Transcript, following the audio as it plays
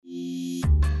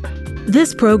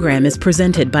This program is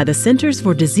presented by the Centers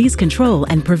for Disease Control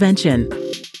and Prevention.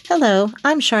 Hello,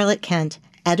 I'm Charlotte Kent,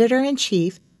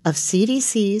 Editor-in-Chief of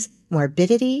CDC's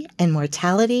Morbidity and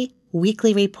Mortality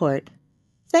Weekly Report.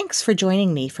 Thanks for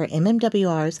joining me for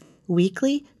MMWR's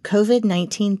weekly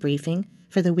COVID-19 briefing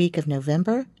for the week of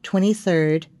November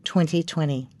 23,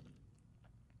 2020.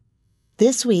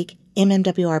 This week,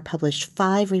 MMWR published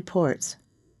 5 reports.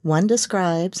 One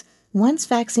describes, once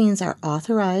vaccines are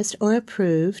authorized or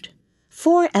approved,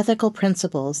 4 ethical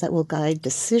principles that will guide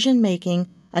decision-making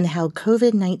on how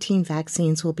COVID-19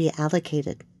 vaccines will be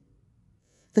allocated.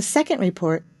 The second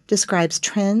report describes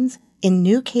trends in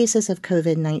new cases of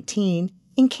COVID-19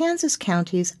 in Kansas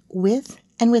counties with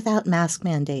and without mask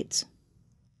mandates.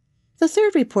 The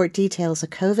third report details a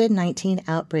COVID-19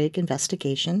 outbreak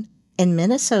investigation in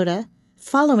Minnesota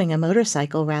following a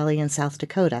motorcycle rally in South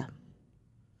Dakota.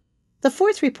 The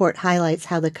fourth report highlights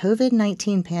how the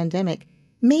COVID-19 pandemic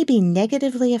may be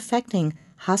negatively affecting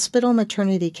hospital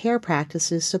maternity care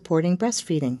practices supporting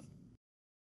breastfeeding.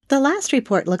 The last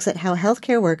report looks at how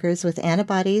healthcare workers with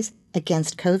antibodies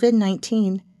against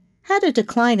COVID-19 had a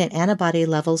decline in antibody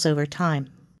levels over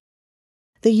time.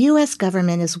 The U.S.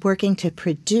 government is working to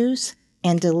produce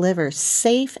and deliver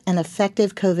safe and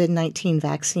effective COVID-19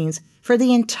 vaccines for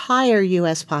the entire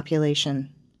U.S.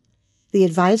 population. The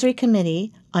Advisory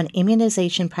Committee on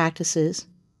Immunization Practices,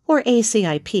 or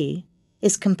ACIP,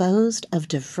 is composed of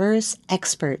diverse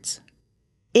experts.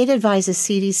 It advises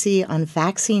CDC on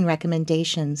vaccine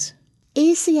recommendations.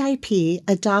 ACIP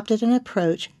adopted an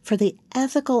approach for the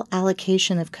ethical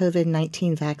allocation of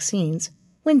COVID-19 vaccines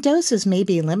when doses may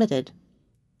be limited.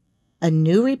 A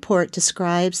new report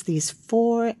describes these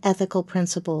 4 ethical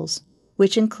principles,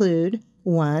 which include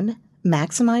 1.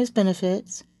 Maximize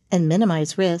benefits and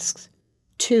minimize risks,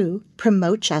 2.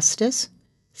 Promote justice,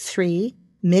 3.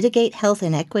 Mitigate health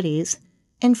inequities,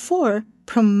 and 4.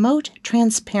 Promote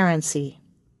transparency.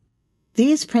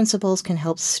 These principles can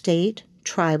help state,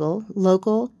 tribal,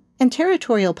 local, and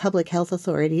territorial public health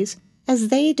authorities as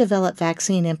they develop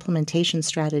vaccine implementation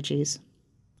strategies.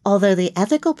 Although the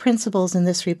ethical principles in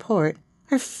this report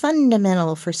are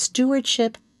fundamental for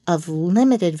stewardship of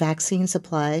limited vaccine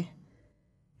supply,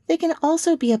 they can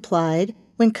also be applied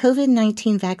when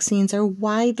COVID-19 vaccines are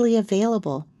widely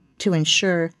available to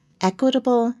ensure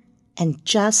equitable and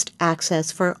just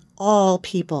access for all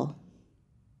people.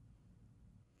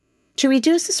 To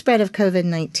reduce the spread of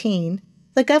COVID-19,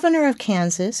 the governor of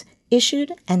Kansas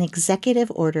issued an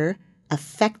executive order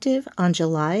effective on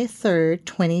July 3,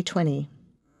 2020,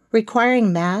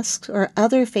 requiring masks or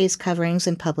other face coverings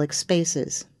in public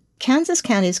spaces. Kansas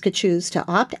counties could choose to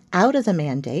opt out of the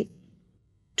mandate.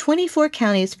 24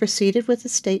 counties proceeded with the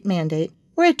state mandate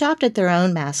or adopted their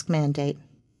own mask mandate.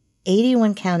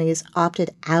 81 counties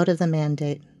opted out of the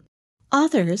mandate.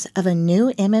 Authors of a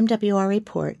new MMWR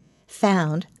report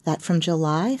found that from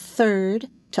July 3rd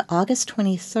to August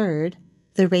 23rd,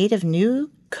 the rate of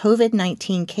new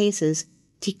COVID-19 cases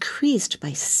decreased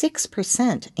by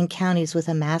 6% in counties with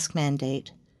a mask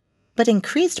mandate, but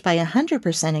increased by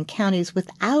 100% in counties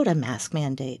without a mask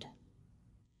mandate.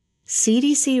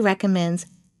 CDC recommends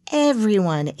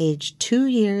everyone aged 2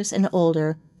 years and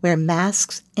older wear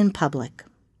masks in public.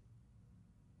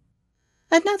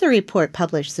 Another report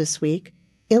published this week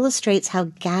illustrates how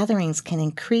gatherings can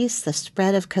increase the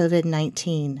spread of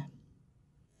COVID-19.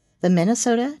 The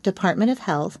Minnesota Department of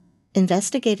Health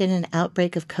investigated an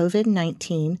outbreak of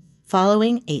COVID-19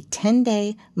 following a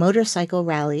 10-day motorcycle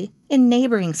rally in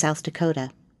neighboring South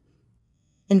Dakota.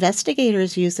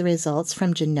 Investigators used the results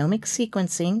from genomic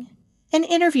sequencing and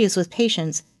interviews with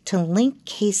patients to link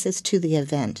cases to the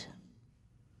event.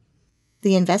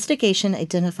 The investigation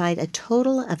identified a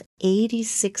total of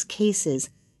 86 cases,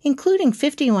 including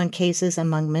 51 cases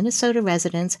among Minnesota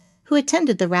residents who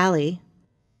attended the rally,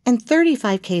 and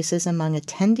 35 cases among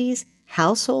attendees'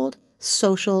 household,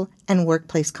 social, and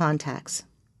workplace contacts.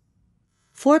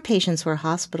 4 patients were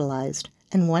hospitalized,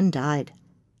 and 1 died.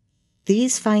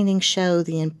 These findings show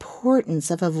the importance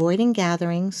of avoiding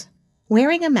gatherings,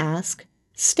 wearing a mask,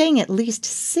 staying at least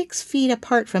 6 feet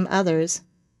apart from others,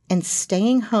 and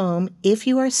staying home if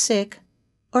you are sick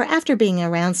or after being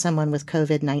around someone with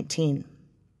COVID-19.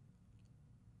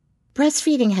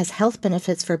 Breastfeeding has health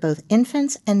benefits for both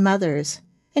infants and mothers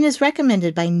and is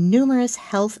recommended by numerous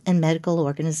health and medical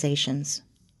organizations.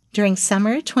 During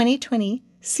summer 2020,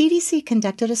 CDC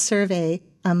conducted a survey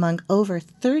among over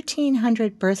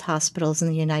 1,300 birth hospitals in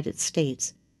the United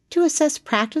States to assess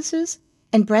practices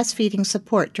and breastfeeding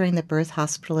support during the birth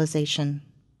hospitalization.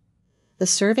 The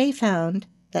survey found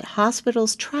that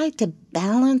hospitals tried to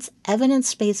balance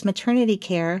evidence-based maternity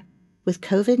care with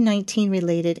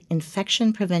COVID-19-related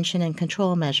infection prevention and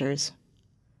control measures.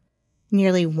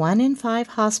 Nearly 1 in 5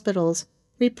 hospitals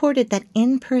reported that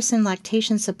in-person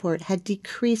lactation support had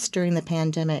decreased during the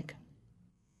pandemic.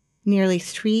 Nearly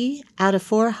 3 out of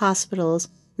 4 hospitals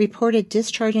reported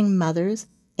discharging mothers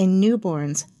and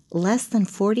newborns less than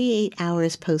 48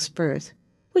 hours post-birth,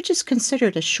 which is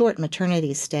considered a short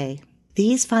maternity stay.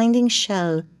 These findings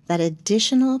show that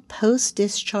additional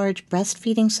post-discharge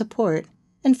breastfeeding support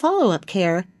and follow-up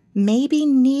care may be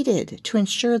needed to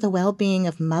ensure the well-being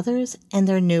of mothers and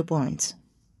their newborns.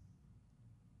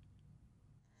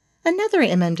 Another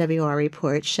MMWR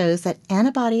report shows that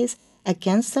antibodies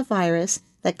against the virus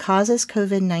that causes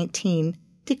COVID-19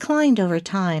 declined over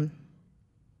time.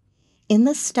 In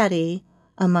the study,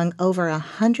 among over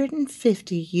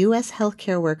 150 U.S.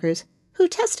 healthcare workers who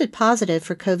tested positive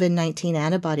for COVID-19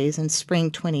 antibodies in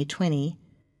spring 2020,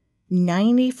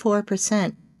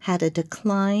 94% had a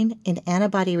decline in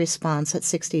antibody response at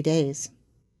 60 days.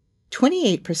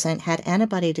 28% had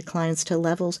antibody declines to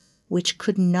levels which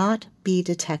could not be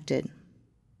detected.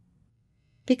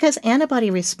 Because antibody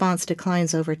response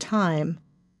declines over time,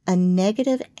 a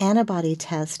negative antibody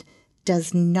test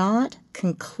does not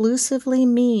conclusively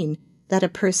mean that a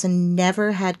person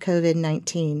never had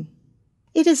COVID-19.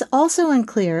 It is also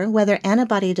unclear whether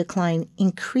antibody decline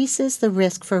increases the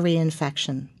risk for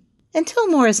reinfection. Until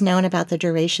more is known about the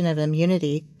duration of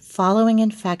immunity following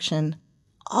infection,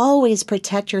 always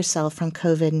protect yourself from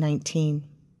COVID-19.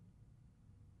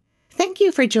 Thank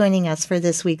you for joining us for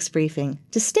this week's briefing.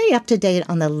 To stay up to date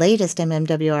on the latest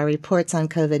MMWR reports on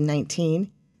COVID-19,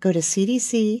 go to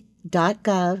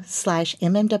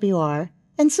cdc.gov/MMWR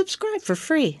and subscribe for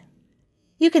free.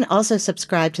 You can also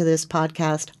subscribe to this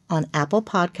podcast on Apple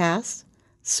Podcasts,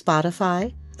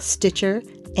 Spotify, Stitcher,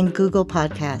 and Google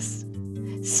Podcasts.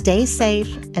 Stay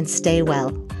safe and stay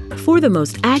well. For the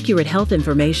most accurate health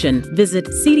information, visit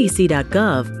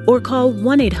cdc.gov or call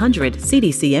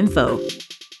 1-800-CDC-INFO.